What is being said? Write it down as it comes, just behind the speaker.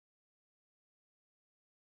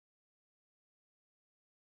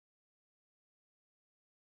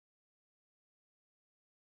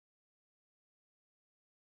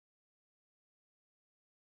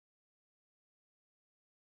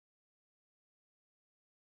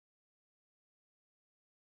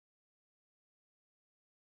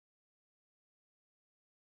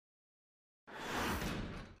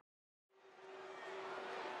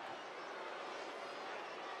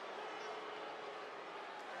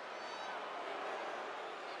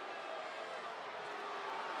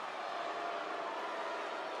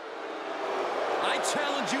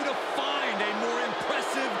challenge you to find a more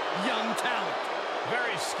impressive young talent.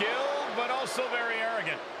 Very skilled, but also very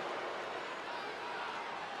arrogant.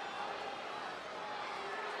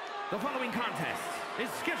 The following contest is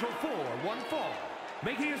scheduled for one fall.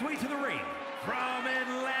 Making his way to the ring from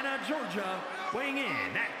Atlanta, Georgia, weighing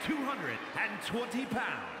in at 220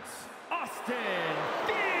 pounds, Austin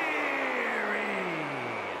Theory.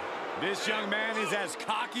 This young man is as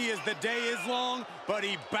cocky as the day is long, but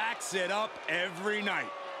he backs it up every night.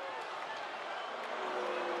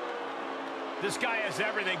 This guy has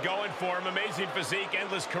everything going for him. Amazing physique,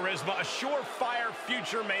 endless charisma, a surefire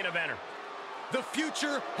future main eventer. The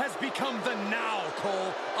future has become the now,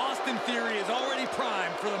 Cole. Austin Theory is already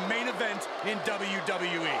primed for the main event in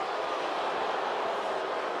WWE.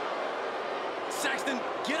 Saxton,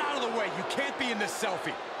 get out of the way. You can't be in this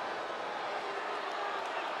selfie.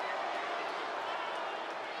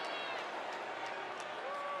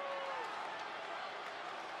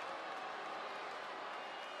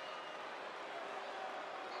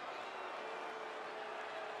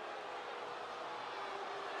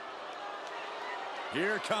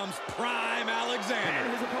 Here comes Prime Alexander.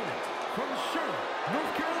 And his opponent from Charlotte,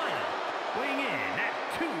 North Carolina, weighing in at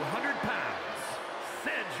 200 pounds,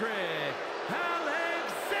 Cedric Alexander.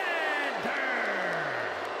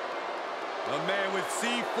 A man with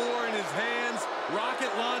C4 in his hands, rocket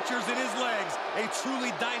launchers in his legs, a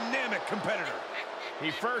truly dynamic competitor. He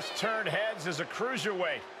first turned heads as a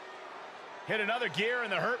cruiserweight. Hit another gear in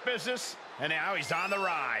the hurt business, and now he's on the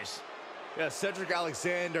rise. Yeah, Cedric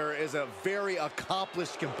Alexander is a very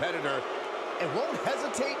accomplished competitor and won't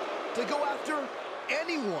hesitate to go after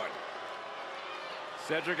anyone.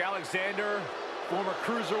 Cedric Alexander, former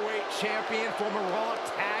Cruiserweight champion, former Raw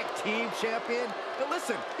Tag Team champion. But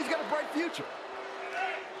listen, he's got a bright future.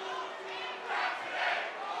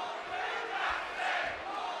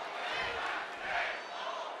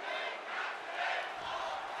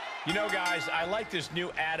 You know, guys, I like this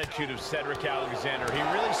new attitude of Cedric Alexander. He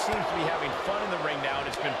really seems to be having fun in the ring now, and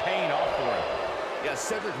it's been paying off for him. Yeah,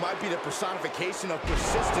 Cedric might be the personification of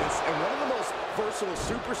persistence and one of the most versatile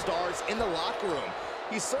superstars in the locker room.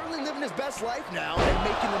 He's certainly living his best life now and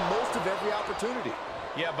making the most of every opportunity.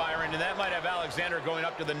 Yeah, Byron, and that might have Alexander going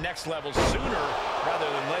up to the next level sooner rather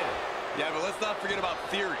than later. Yeah, but let's not forget about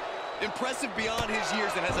Theory. Impressive beyond his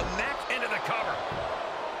years and has a knack Into the cover.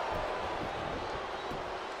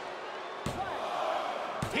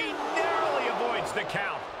 He narrowly avoids the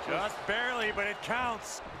count. Just barely, but it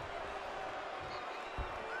counts.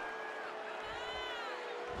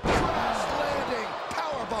 Crash landing,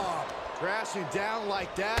 powerbomb. Crashing down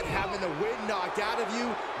like that, having the wind knocked out of you,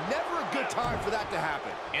 never a good time for that to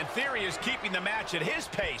happen. And Theory is keeping the match at his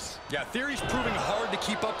pace. Yeah, Theory's proving hard to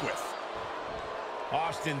keep up with.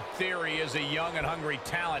 Austin Theory is a young and hungry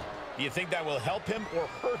talent. Do you think that will help him or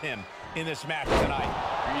hurt him in this match tonight?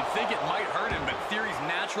 You'd think it might hurt him, but Theory's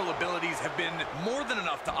natural abilities have been more than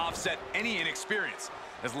enough to offset any inexperience.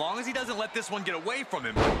 As long as he doesn't let this one get away from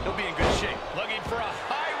him, he'll be in good shape. Looking for a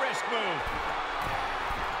high-risk move.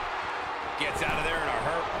 Gets out of there in a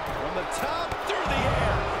hurt. From the top, Through the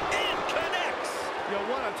air. And connects. you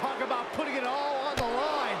want to talk about putting it all on the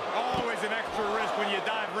line. Always an extra risk when you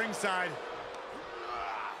dive ringside.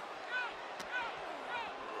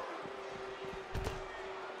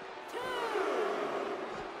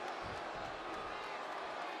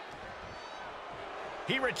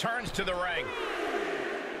 He returns to the ring.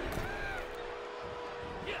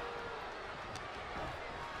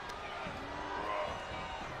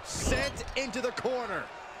 Sent into the corner.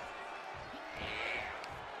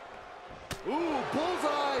 Ooh,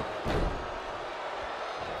 bullseye.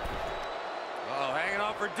 Oh, hanging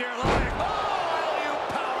on for dear life. Oh, alley-oop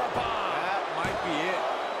powerbomb. That might be it.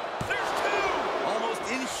 There's two. Almost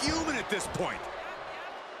inhuman at this point.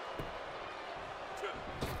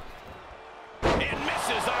 And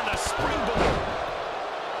misses on the springboard.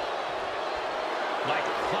 Like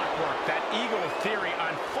clockwork, that ego of Theory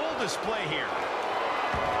on full display here.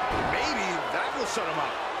 Maybe that will shut him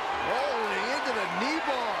up. Rolling into the knee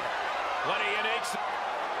bar. What a unique...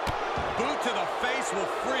 Boot to the face will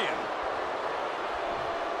free him.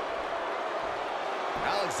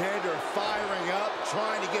 Alexander firing up,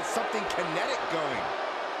 trying to get something kinetic going.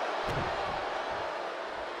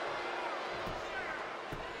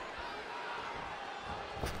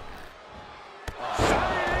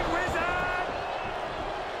 Shining Wizard!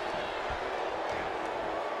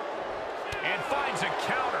 And finds a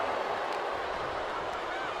counter.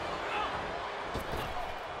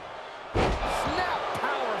 Snap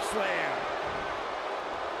power slam.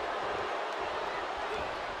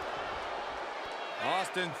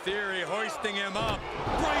 Austin Theory hoisting him up.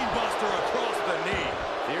 Brainbuster across the knee.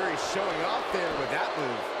 Theory showing off there with that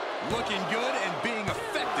move. Looking good and being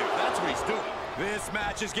effective. That's what he's doing. This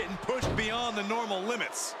match is getting pushed beyond the normal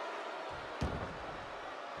limits.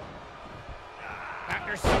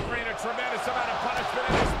 After suffering a tremendous amount of punishment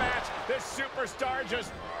in this match, this superstar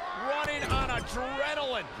just running on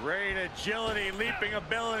adrenaline. Great agility, leaping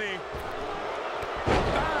ability.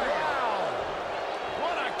 Wow!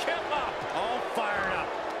 What a kick up! All fired up.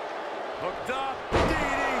 Hooked up.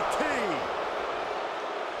 DDT.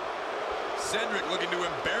 Cedric looking to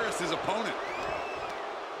embarrass his opponent.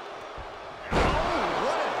 Oh,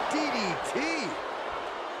 what a DDT.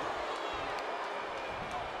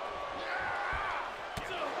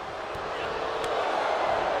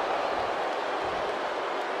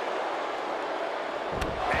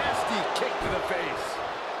 Nasty kick to the face.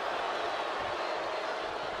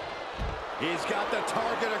 He's got the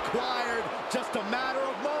target acquired. Just a matter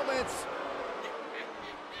of moments.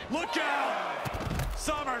 Look out!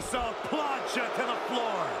 Somersault plancha to the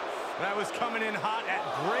floor. That was coming in hot at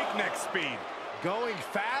breakneck speed. Going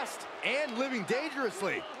fast and living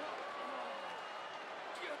dangerously.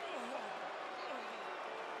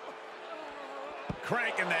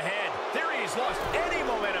 Crank in the head. Theory's lost any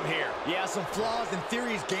momentum here. Yeah, some flaws in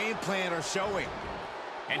Theory's game plan are showing.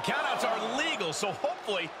 And countouts are legal, so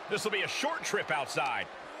hopefully this will be a short trip outside.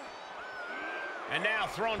 And now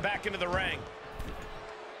thrown back into the ring.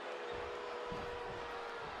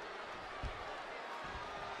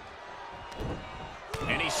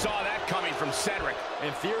 And he saw that coming from Cedric.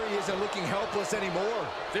 And Theory isn't looking helpless anymore.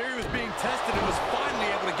 Theory was being tested and was finally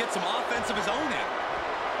able to get some offense of his own in.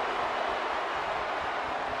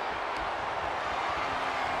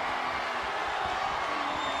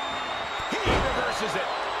 He reverses it.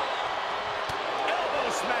 Elbow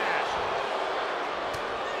smash.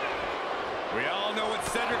 We all know what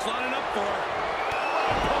Cedric's lining up for.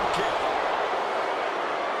 Pump kick.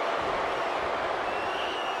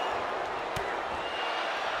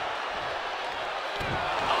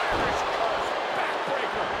 Irish curse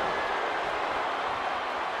backbreaker.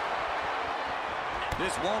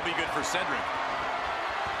 This won't be good for Cedric.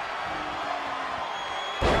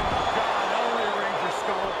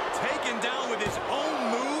 Taken down with his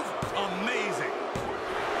own move. Amazing.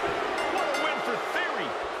 What a win for Theory.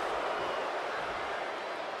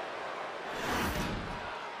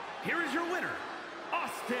 Here is your winner,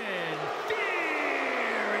 Austin